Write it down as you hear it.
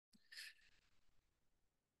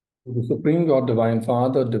The Supreme God, Divine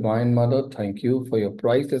Father, Divine Mother, thank you for your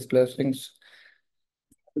priceless blessings,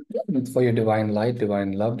 for your divine light,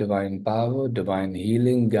 divine love, divine power, divine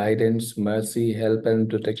healing, guidance, mercy, help, and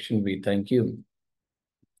protection. We thank you.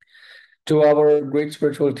 To our great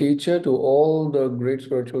spiritual teacher, to all the great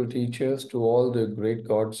spiritual teachers, to all the great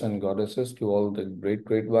gods and goddesses, to all the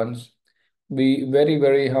great ones, we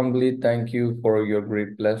very humbly thank you for your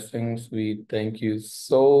great blessings. We thank you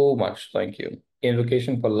so much. Thank you.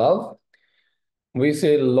 Invocation for love. We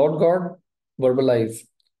say, Lord God, verbalize.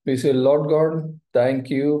 We say, Lord God, thank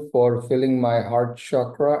you for filling my heart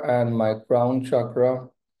chakra and my crown chakra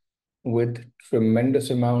with tremendous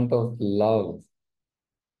amount of love.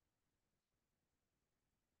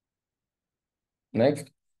 Next,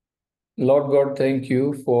 Lord God, thank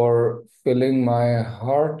you for filling my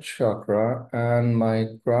heart chakra and my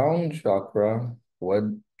crown chakra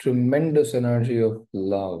with tremendous energy of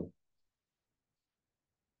love.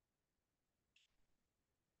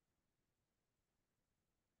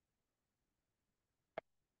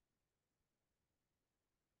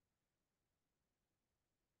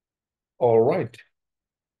 All right.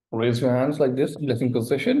 Raise your hands like this, blessing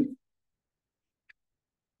position.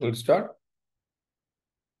 We'll start.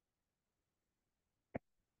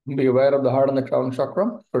 Be aware of the heart and the crown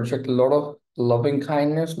chakra. Project a lot of loving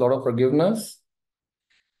kindness, a lot of forgiveness.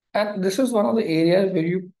 And this is one of the areas where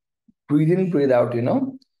you breathe in, breathe out,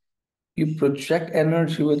 You project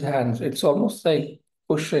energy with hands. It's almost like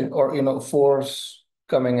pushing or, force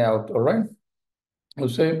coming out, all right? You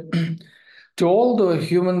say, to all the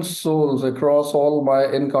human souls across all my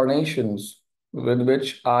incarnations with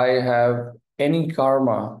which I have any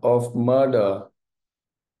karma of murder,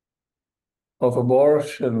 of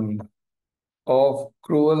abortion, of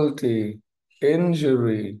cruelty,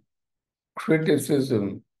 injury,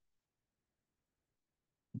 criticism,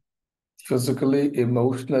 physically,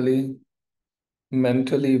 emotionally,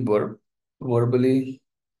 mentally, verbally,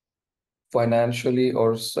 financially,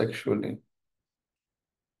 or sexually.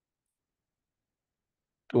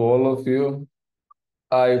 To all of you,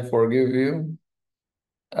 I forgive you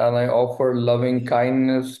and I offer loving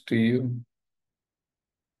kindness to you.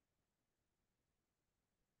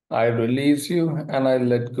 I release you and I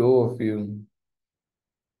let go of you.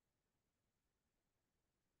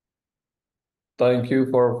 Thank you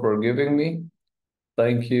for forgiving me.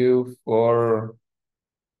 Thank you for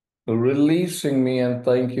releasing me and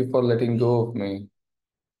thank you for letting go of me.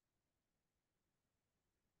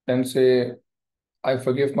 And say, I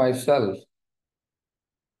forgive myself.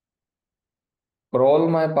 For all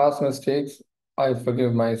my past mistakes, I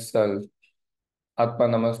forgive myself. Atma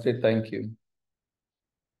Namaste, thank you.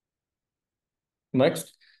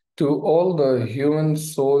 Next, to all the human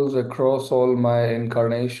souls across all my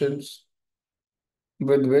incarnations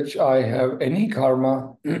with which I have any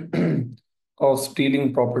karma of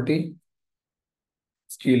stealing property,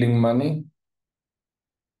 stealing money,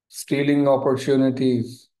 stealing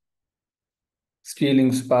opportunities,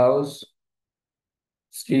 stealing spouse,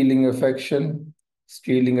 stealing affection,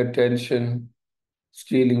 stealing attention,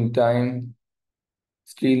 stealing time,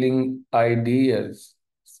 stealing ideas,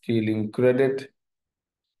 stealing credit,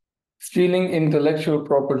 stealing intellectual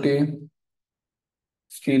property,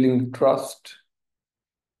 stealing trust,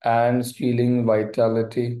 and stealing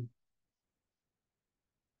vitality.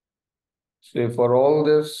 So for all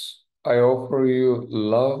this, I offer you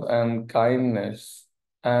love and kindness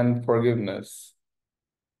and forgiveness.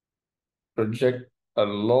 Project a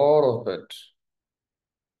lot of it.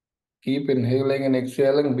 Keep inhaling and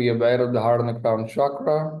exhaling. Be aware of the heart and the crown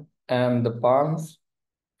chakra and the palms.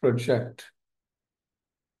 Project.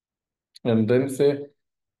 And then say,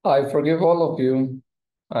 I forgive all of you.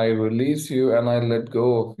 I release you and I let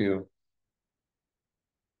go of you.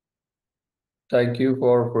 Thank you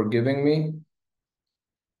for forgiving me.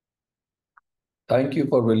 Thank you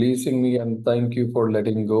for releasing me and thank you for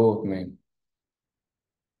letting go of me.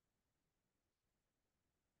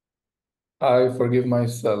 I forgive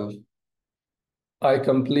myself. I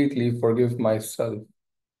completely forgive myself.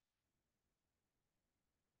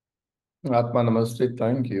 Atma Namaste,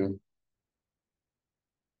 thank you.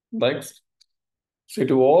 Next, say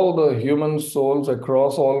to all the human souls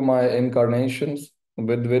across all my incarnations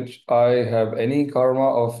with which I have any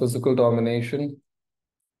karma of physical domination,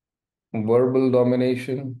 verbal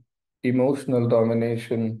domination, emotional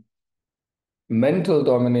domination, mental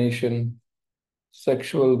domination,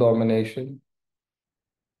 sexual domination.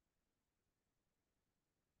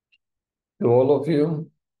 To all of you,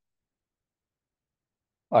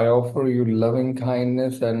 I offer you loving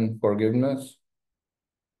kindness and forgiveness.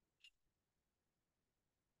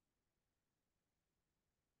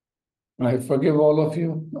 I forgive all of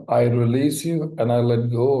you. I release you and I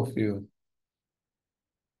let go of you.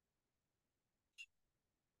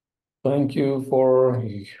 Thank you for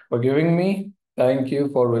forgiving me. Thank you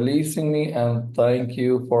for releasing me. And thank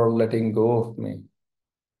you for letting go of me.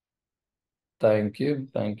 Thank you.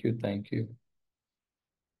 Thank you. Thank you.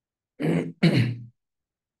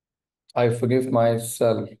 I forgive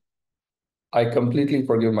myself. I completely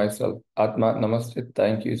forgive myself. Atma Namaste.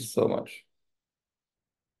 Thank you so much.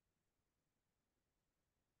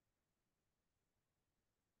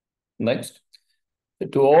 Next,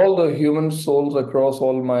 to all the human souls across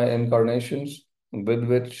all my incarnations with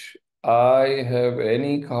which I have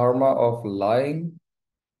any karma of lying,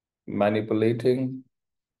 manipulating,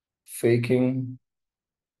 faking,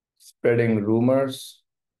 spreading rumors,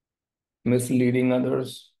 misleading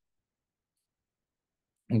others,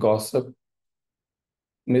 gossip,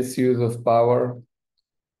 misuse of power,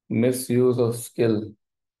 misuse of skill,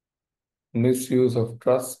 misuse of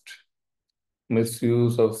trust,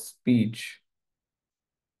 misuse of speech,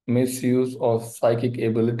 misuse of psychic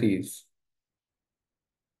abilities.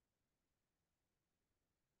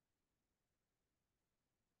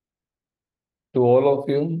 To all of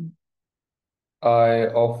you, I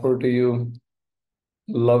offer to you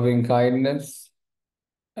loving kindness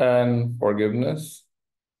and forgiveness.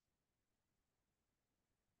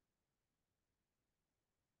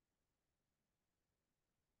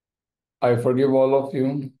 I forgive all of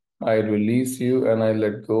you. I release you and I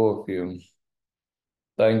let go of you.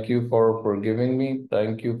 Thank you for forgiving me.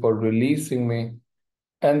 Thank you for releasing me.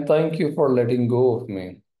 And thank you for letting go of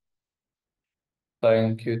me.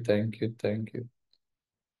 Thank you, thank you, thank you.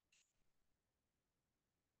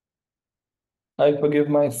 I forgive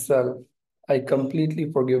myself. I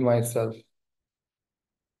completely forgive myself.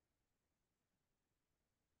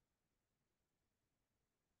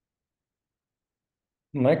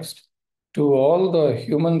 Next, to all the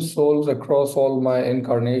human souls across all my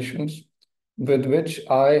incarnations with which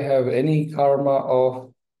I have any karma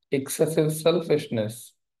of excessive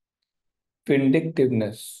selfishness,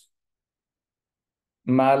 vindictiveness,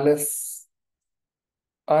 malice,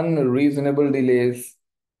 unreasonable delays,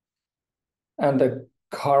 and the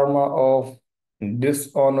karma of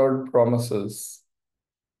dishonored promises.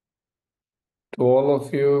 To all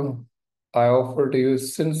of you, I offer to you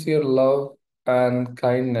sincere love and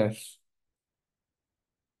kindness.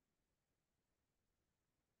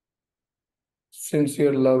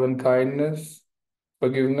 Sincere love and kindness,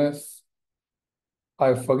 forgiveness.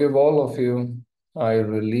 I forgive all of you. I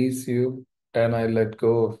release you and I let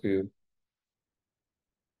go of you.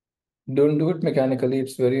 Don't do it mechanically.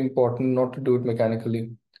 It's very important not to do it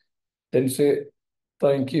mechanically. Then say,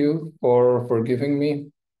 thank you for forgiving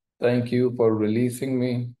me. Thank you for releasing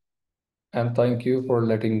me. And thank you for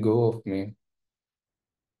letting go of me.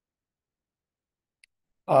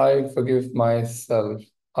 I forgive myself.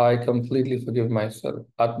 I completely forgive myself.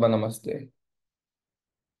 Atma Namaste.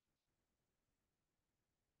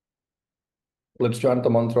 Let's chant the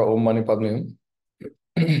mantra Om Mani Padme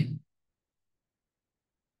Hum.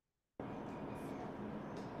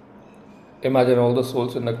 Imagine all the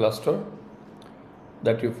souls in a cluster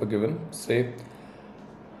that you've forgiven. Say,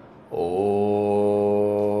 Om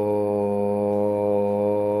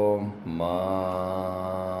Mani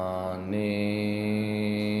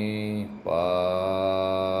Padme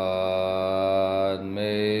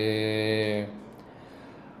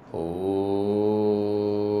Om.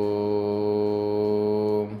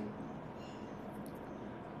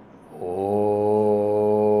 Om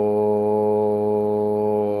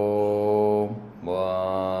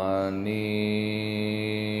Mani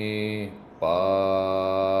Padme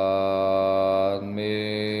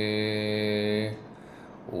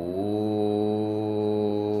Om.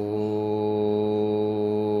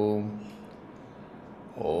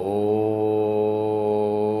 Om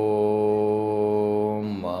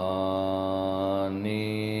Mani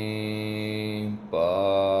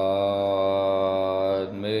Padme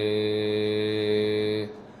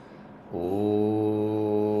Om.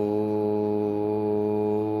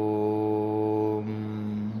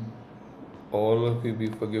 All of you be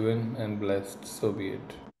forgiven and blessed, so be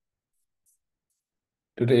it.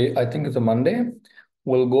 Today, I think it's a Monday.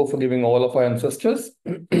 We'll go forgiving all of our ancestors.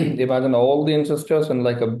 Imagine all the ancestors in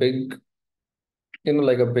like a big,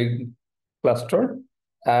 like a big cluster,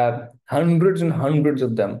 hundreds and hundreds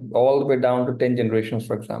of them, all the way down to 10 generations,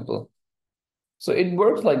 for example. So it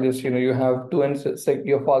works like this, you have two ancestors,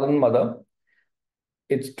 your father and mother,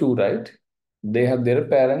 it's two, right? They have their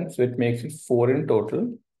parents, which makes it four in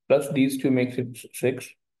total, plus these two makes it six.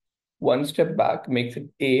 One step back makes it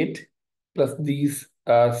eight, plus these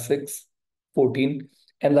six, 14.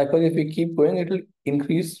 And likewise, if we keep going, it will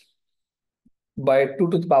increase by 2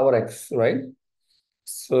 to the power x, right?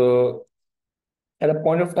 So at a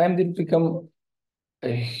point of time, it will become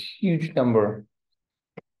a huge number.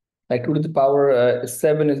 Like 2 to the power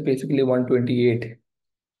 7 is basically 128.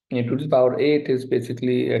 And 2 to the power 8 is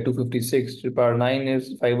basically 256. 2 to the power 9 is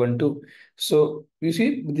 512. So you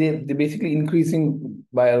see, they're basically increasing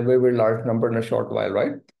by a very, very large number in a short while,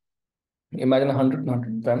 right? Imagine 100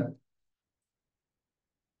 of them.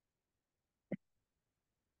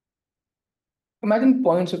 Imagine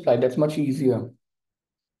points of light. That's much easier.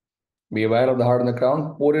 Be aware of the heart and the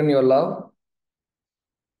crown. Pour in your love.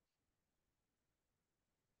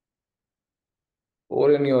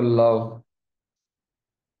 Pour in your love.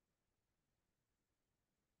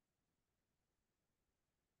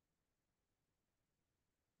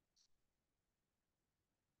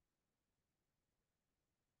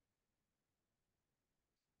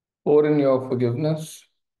 Pour in your forgiveness.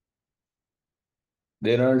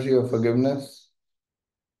 The energy of forgiveness.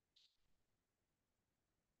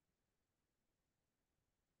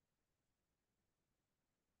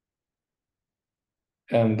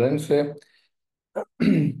 And then say,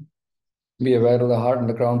 be aware of the heart and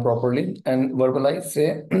the crown properly. And verbalize,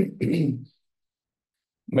 say,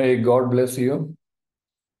 may God bless you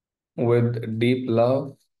with deep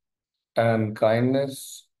love and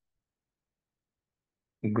kindness,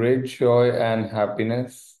 great joy and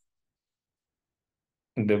happiness,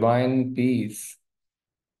 divine peace,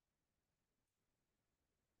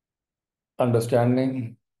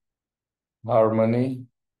 understanding, harmony,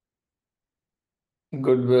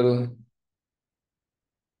 goodwill,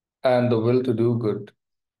 and the will to do good.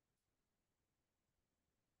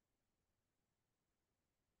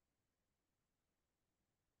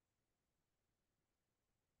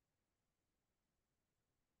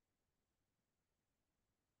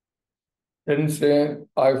 Then say,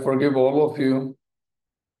 I forgive all of you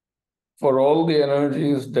for all the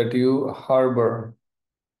energies that you harbor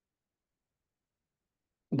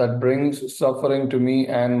that brings suffering to me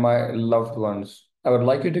and my loved ones. I would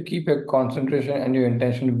like you to keep your concentration and your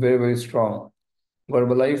intention very, very strong.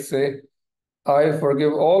 Verbalize, say, I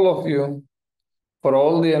forgive all of you for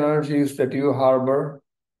all the energies that you harbor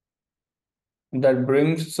that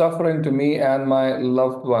brings suffering to me and my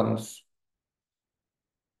loved ones.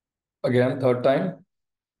 Again, third time,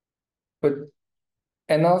 with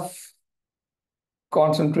enough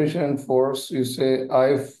concentration and force, you say,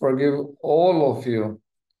 I forgive all of you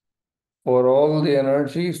for all the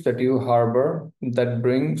energies that you harbor that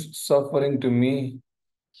brings suffering to me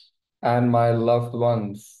and my loved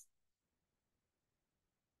ones.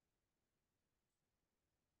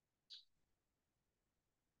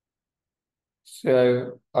 Say,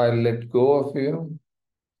 I let go of you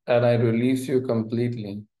and I release you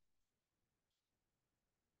completely.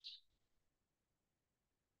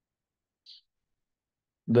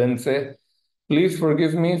 Then say, please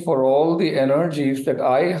forgive me for all the energies that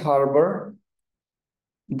I harbor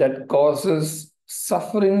that causes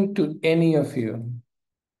suffering to any of you.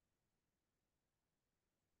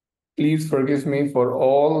 Please forgive me for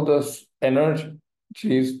all the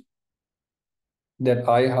energies that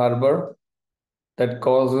I harbor that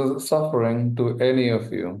causes suffering to any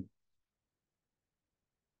of you.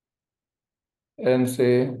 And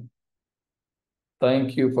say,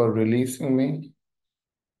 thank you for releasing me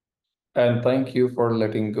and thank you for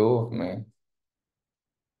letting go of me.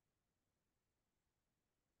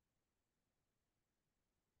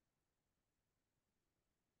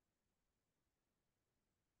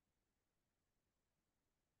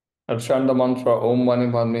 I'll chant the mantra Om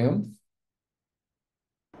Mani Padme Hum.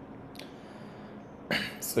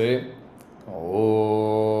 Say, Om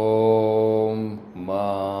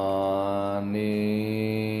Mani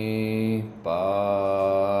Padme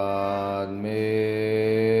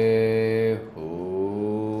Hum.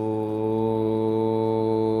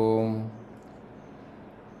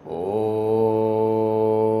 Om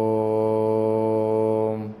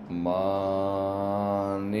Mani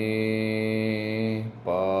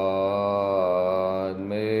Padme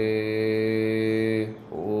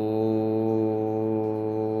Hum.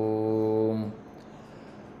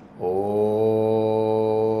 Om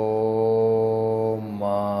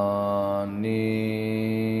Mani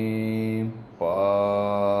Padme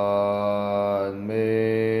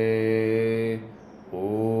Om.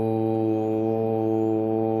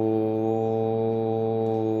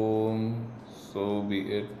 So be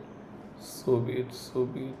it. So be it. So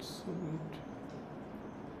be it. So be it.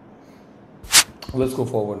 Let's go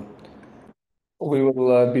forward. We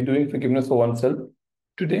will be doing forgiveness for oneself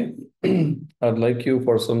today. I'd like you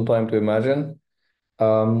for some time to imagine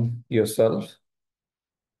yourself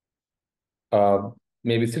uh,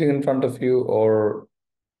 maybe sitting in front of you or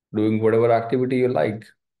doing whatever activity you like.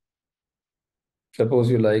 Suppose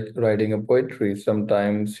you like writing a poetry,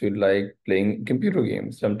 sometimes you like playing computer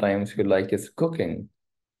games, sometimes you like is cooking.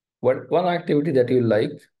 What one activity that you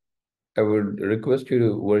like, I would request you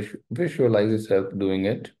to visualize yourself doing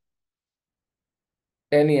it.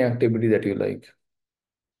 Any activity that you like.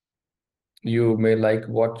 You may like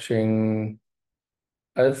watching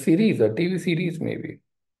a series, a TV series, maybe.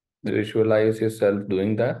 Visualize yourself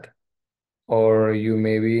doing that. Or you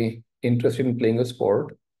may be interested in playing a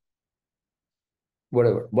sport,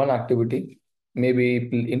 whatever. One activity, maybe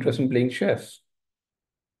interested in playing chess.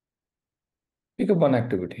 Pick up one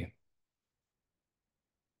activity.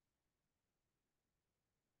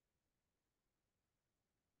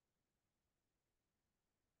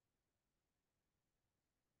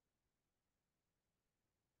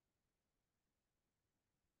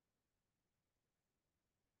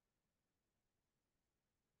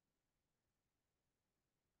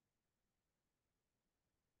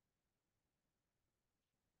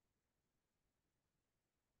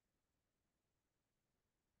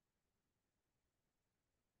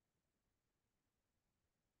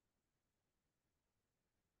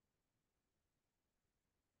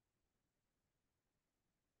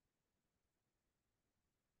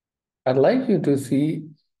 I'd like you to see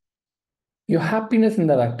your happiness in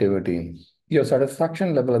that activity, your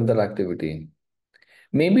satisfaction level in that activity.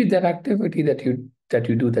 Maybe that activity that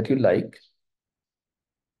you do that you like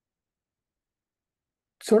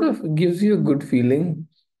sort of gives you a good feeling.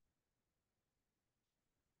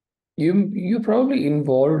 You're probably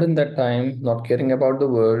involved in that time, not caring about the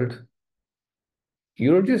world.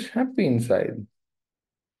 You're just happy inside.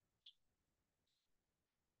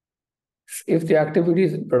 If the activity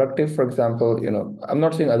is productive, for example, I'm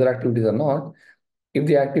not saying other activities are not. If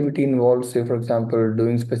the activity involves, say, for example,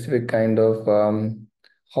 doing specific kind of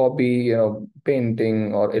hobby,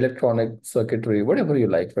 painting or electronic circuitry, whatever you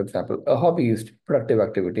like, for example, a hobbyist productive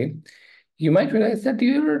activity, you might realize that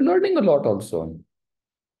you're learning a lot also,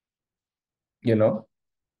 you know.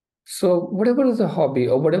 So whatever is a hobby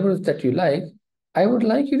or whatever is that you like, I would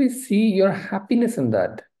like you to see your happiness in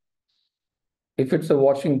that. If it's a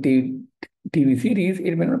watching TV series,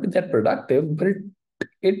 it may not be that productive, but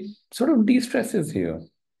it sort of de-stresses you.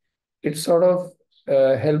 It sort of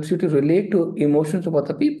helps you to relate to emotions of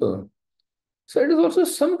other people. So it is also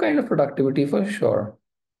some kind of productivity for sure.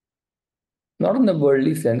 Not in the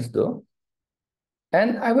worldly sense though.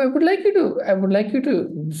 And I would like you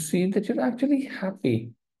to see that you're actually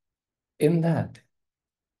happy in that.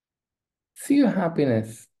 See your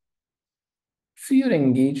happiness, see your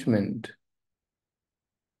engagement.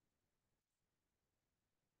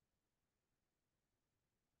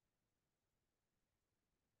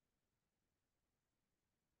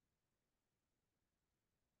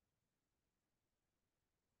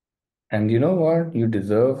 And you know what? You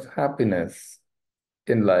deserve happiness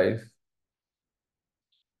in life.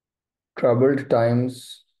 Troubled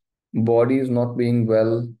times, body is not being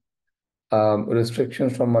well,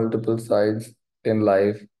 restrictions from multiple sides in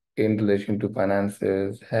life in relation to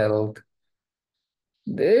finances, health.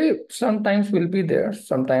 They sometimes will be there,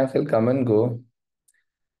 sometimes they'll come and go.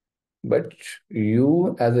 But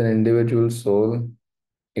you, as an individual soul,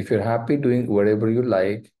 if you're happy doing whatever you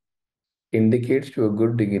like, indicates to a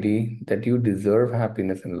good degree that you deserve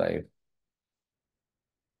happiness in life.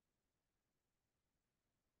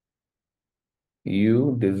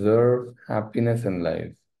 You deserve happiness in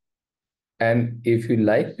life. And if you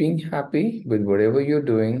like being happy with whatever you're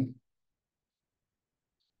doing,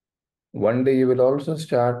 one day you will also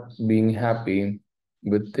start being happy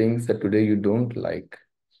with things that today you don't like.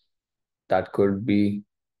 That could be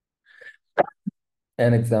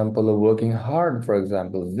an example of working hard, for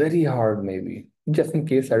example, very hard, maybe. Just in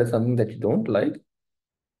case that is something that you don't like,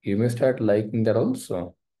 you may start liking that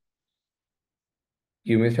also.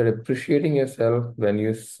 You may start appreciating yourself when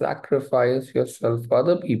you sacrifice yourself for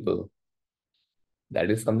other people. That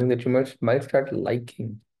is something that you might start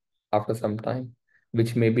liking after some time,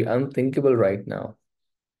 which may be unthinkable right now.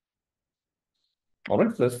 All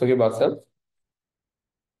right, let's forgive ourselves.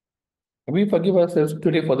 We forgive ourselves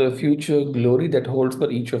today for the future glory that holds for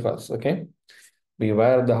each of us, okay? Be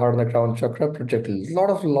aware of the heart and the crown chakra, project a lot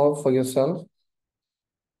of love for yourself,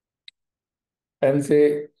 and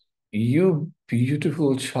say, you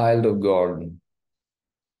beautiful child of God,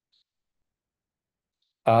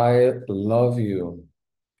 I love you.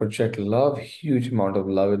 Project love, huge amount of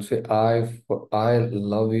love, and say, I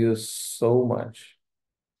love you so much.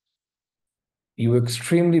 You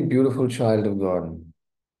extremely beautiful child of God.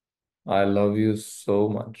 I love you so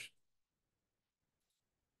much.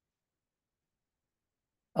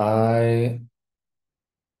 I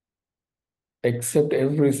accept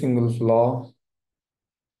every single flaw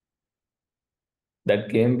that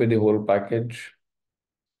came with the whole package,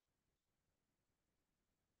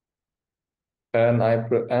 and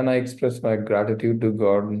I express my gratitude to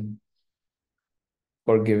God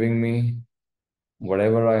for giving me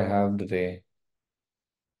whatever I have today.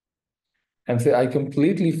 And say, I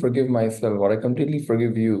completely forgive myself, or I completely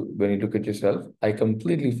forgive you when you look at yourself. I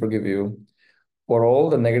completely forgive you for all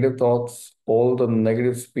the negative thoughts, all the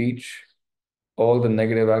negative speech, all the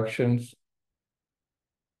negative actions,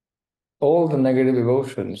 all the negative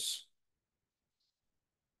emotions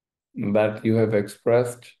that you have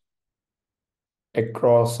expressed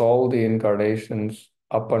across all the incarnations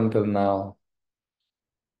up until now.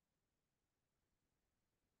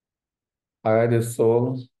 I, this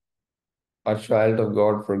soul, a child of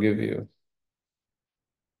God, forgive you.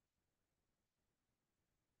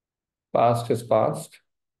 Past is past.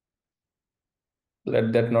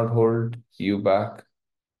 Let that not hold you back.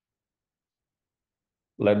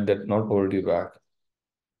 Let that not hold you back.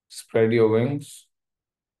 Spread your wings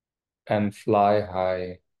and fly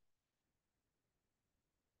high.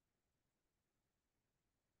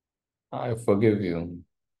 I forgive you.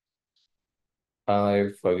 I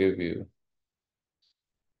forgive you.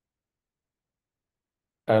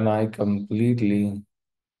 And I completely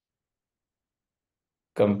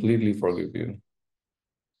forgive you.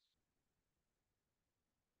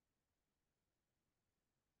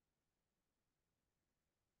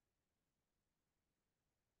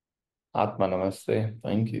 Atma Namaste.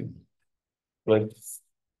 Thank you. Let's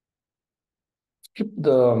skip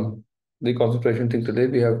the concentration thing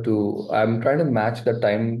today. I'm trying to match the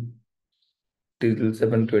time till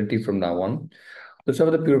 7:20 from now on. Let's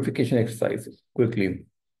have the purification exercise quickly.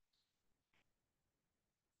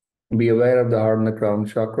 Be aware of the heart and the crown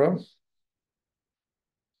chakra.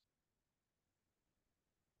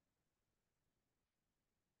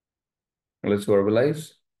 Let's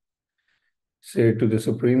verbalize. Say to the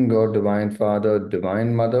Supreme God, Divine Father,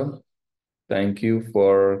 Divine Mother, thank you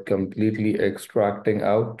for completely extracting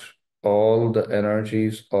out all the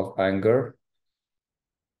energies of anger,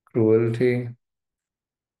 cruelty,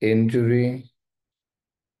 injury,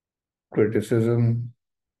 criticism,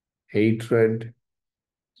 hatred,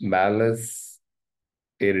 malice,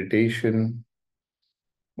 irritation,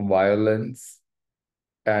 violence,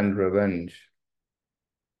 and revenge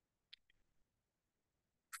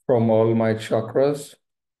from all my chakras,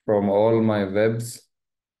 from all my webs,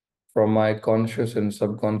 from my conscious and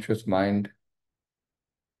subconscious mind.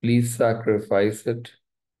 Please sacrifice it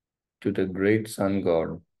to the great Sun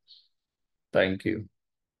God. Thank you.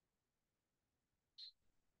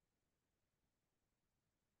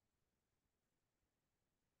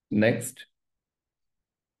 Next,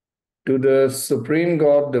 to the Supreme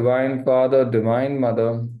God, Divine Father, Divine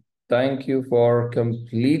Mother, thank you for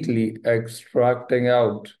completely extracting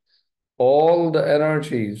out all the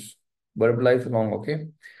energies, verbalize along, okay,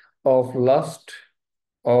 of lust,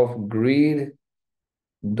 of greed,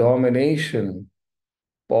 domination,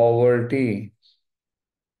 poverty,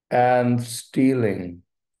 and stealing,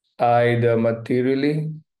 either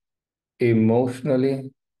materially,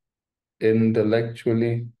 emotionally,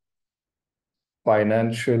 intellectually,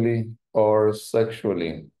 financially, or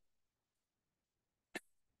sexually.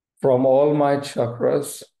 From all my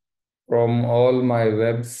chakras, from all my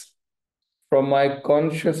webs, from my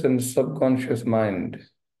conscious and subconscious mind,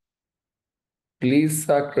 please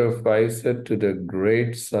sacrifice it to the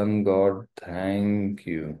great Sun God. Thank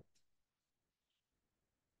you.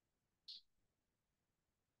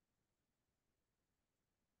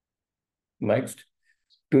 Next,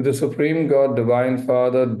 to the Supreme God, Divine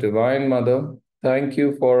Father, Divine Mother, thank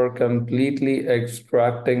you for completely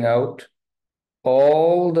extracting out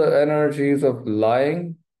all the energies of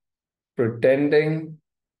lying, pretending,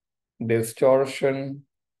 distortion,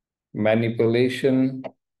 manipulation,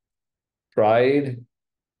 pride,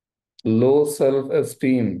 low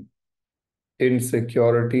self-esteem,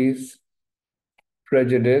 insecurities,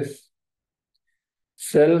 prejudice,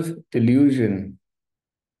 self-delusion,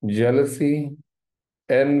 jealousy,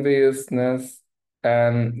 enviousness,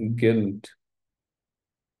 and guilt.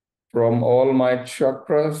 From all my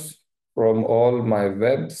chakras, from all my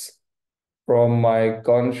webs, from my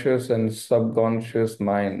conscious and subconscious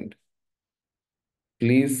mind.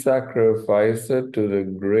 Please sacrifice it to the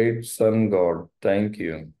great Sun God. Thank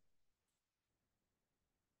you.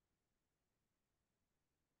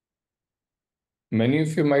 Many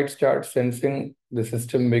of you might start sensing the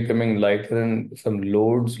system becoming lighter and some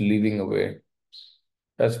loads leaving away.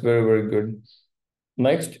 That's very, very good.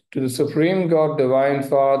 Next, to the Supreme God, Divine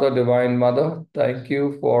Father, Divine Mother, thank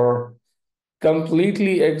you for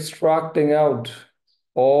completely extracting out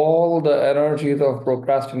all the energies of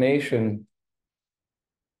procrastination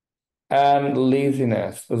and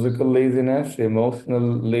laziness, physical laziness, emotional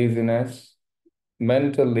laziness,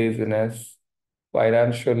 mental laziness,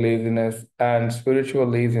 financial laziness, and spiritual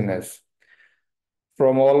laziness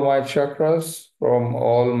from all my chakras, from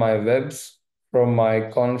all my webs, from my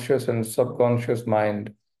conscious and subconscious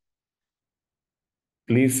mind.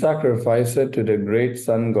 Please sacrifice it to the great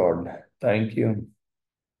Sun God. Thank you.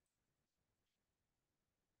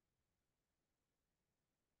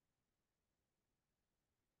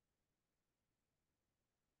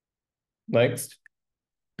 Next,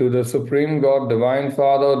 to the Supreme God, Divine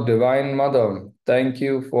Father, Divine Mother, thank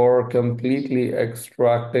you for completely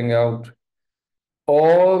extracting out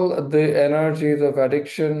all the energies of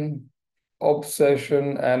addiction,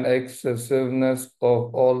 obsession, and excessiveness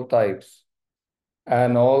of all types,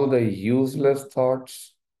 and all the useless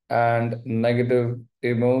thoughts and negative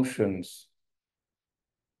emotions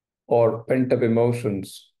or pent up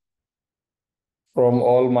emotions from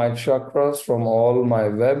all my chakras, from all my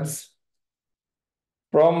webs,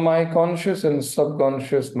 from my conscious and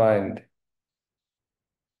subconscious mind.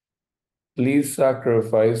 Please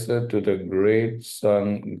sacrifice it to the great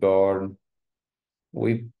Sun God.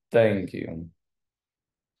 We thank you.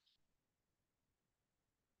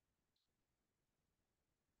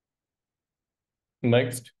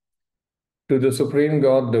 Next, to the Supreme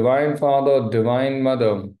God, Divine Father, Divine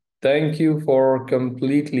Mother, thank you for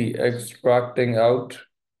completely extracting out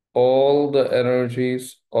all the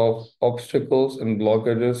energies of obstacles and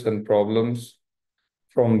blockages and problems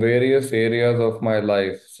from various areas of my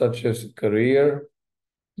life, such as career,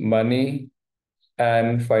 money,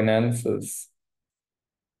 and finances,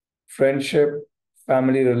 friendship,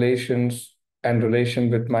 family relations, and relation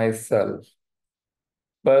with myself,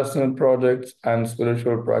 personal projects, and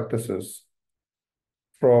spiritual practices.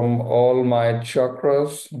 From all my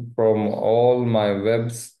chakras, from all my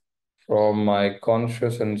webs, from my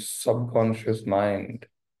conscious and subconscious mind.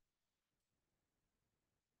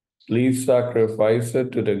 Please sacrifice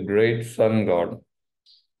it to the great Sun God.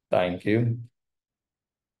 Thank you.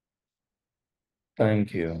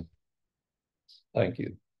 Thank you. Thank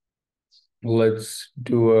you. Let's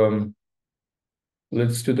do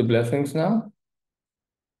the blessings now.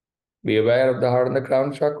 Be aware of the heart and the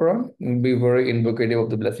crown chakra. Be very invocative of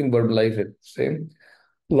the blessing. Verbalize it. Same.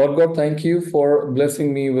 Lord God, thank you for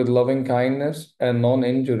blessing me with loving kindness and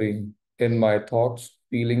non-injury in my thoughts,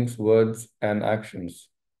 feelings, words, and actions.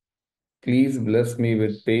 Please bless me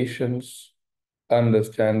with patience,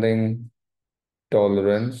 understanding,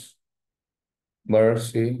 tolerance,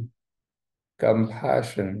 mercy,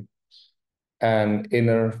 compassion, and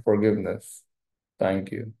inner forgiveness.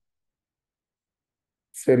 Thank you.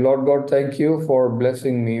 Say, Lord God, thank you for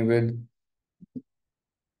blessing me with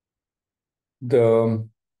the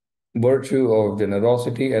virtue of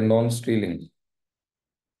generosity and non-stealing.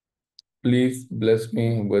 Please bless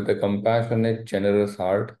me with a compassionate, generous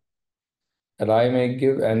heart, that I may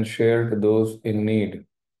give and share to those in need.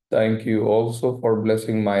 Thank you also for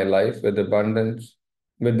blessing my life with abundance,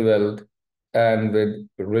 with wealth, and with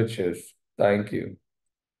riches. Thank you.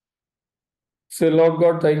 Say, Lord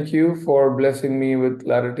God, thank you for blessing me with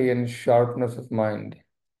clarity and sharpness of mind.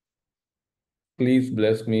 Please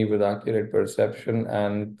bless me with accurate perception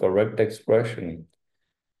and correct expression,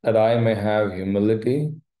 that I may have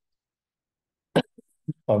humility,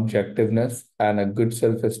 objectiveness, and a good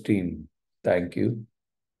self-esteem. Thank you.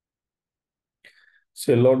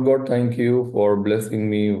 Say, Lord God, thank you for blessing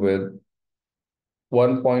me with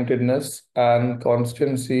one-pointedness and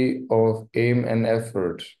constancy of aim and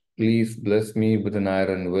effort. Please bless me with an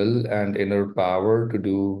iron will and inner power to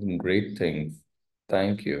do great things.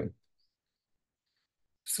 Thank you.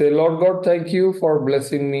 Say, Lord God, thank you for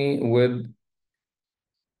blessing me with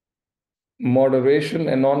moderation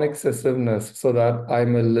and non-excessiveness so that I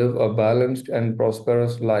may live a balanced and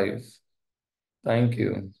prosperous life. Thank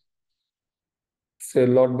you. Say,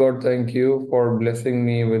 Lord God, thank you for blessing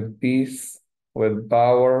me with peace, with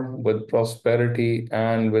power, with prosperity,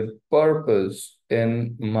 and with purpose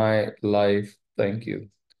in my life. Thank you.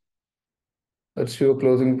 Let's do a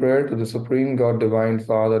closing prayer to the Supreme God, Divine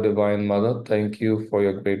Father, Divine Mother. Thank you for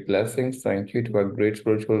your great blessings. Thank you to our great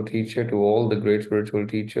spiritual teacher, to all the great spiritual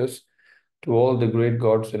teachers, to all the great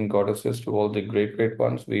gods and goddesses, to all the great, great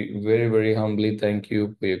ones. We very, very humbly thank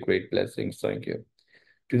you for your great blessings. Thank you.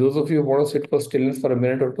 To those of you who want to sit for stillness for a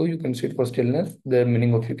minute or two, you can sit for stillness. The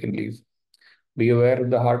meaning of you can leave. Be aware of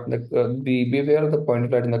the heart, be aware of the point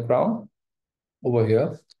light in the crown over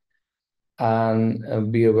here.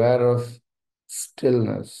 and be aware of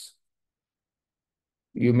stillness.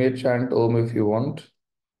 You may chant Om if you want.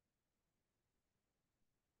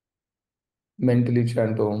 Mentally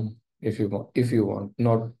chant Om if you want,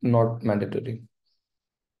 not mandatory.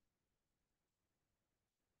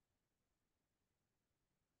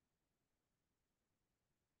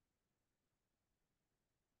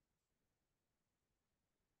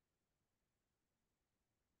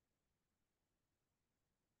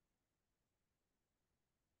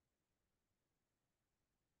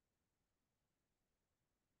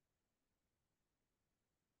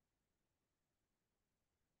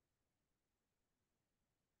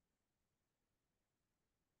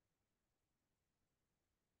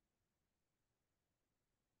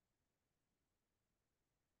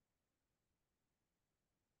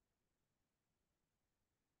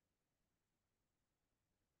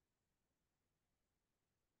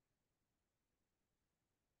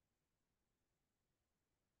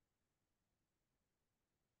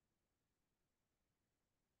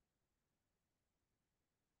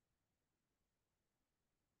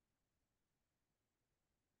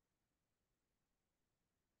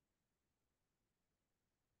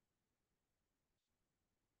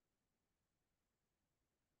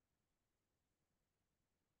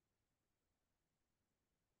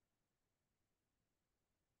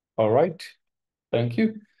 All right. Thank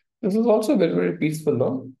you. This is also very, very peaceful,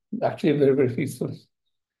 no? Actually, very, very peaceful.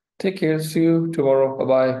 Take care. See you tomorrow. Bye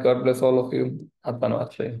bye. God bless all of you. Have fun,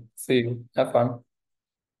 actually. See you. Have fun.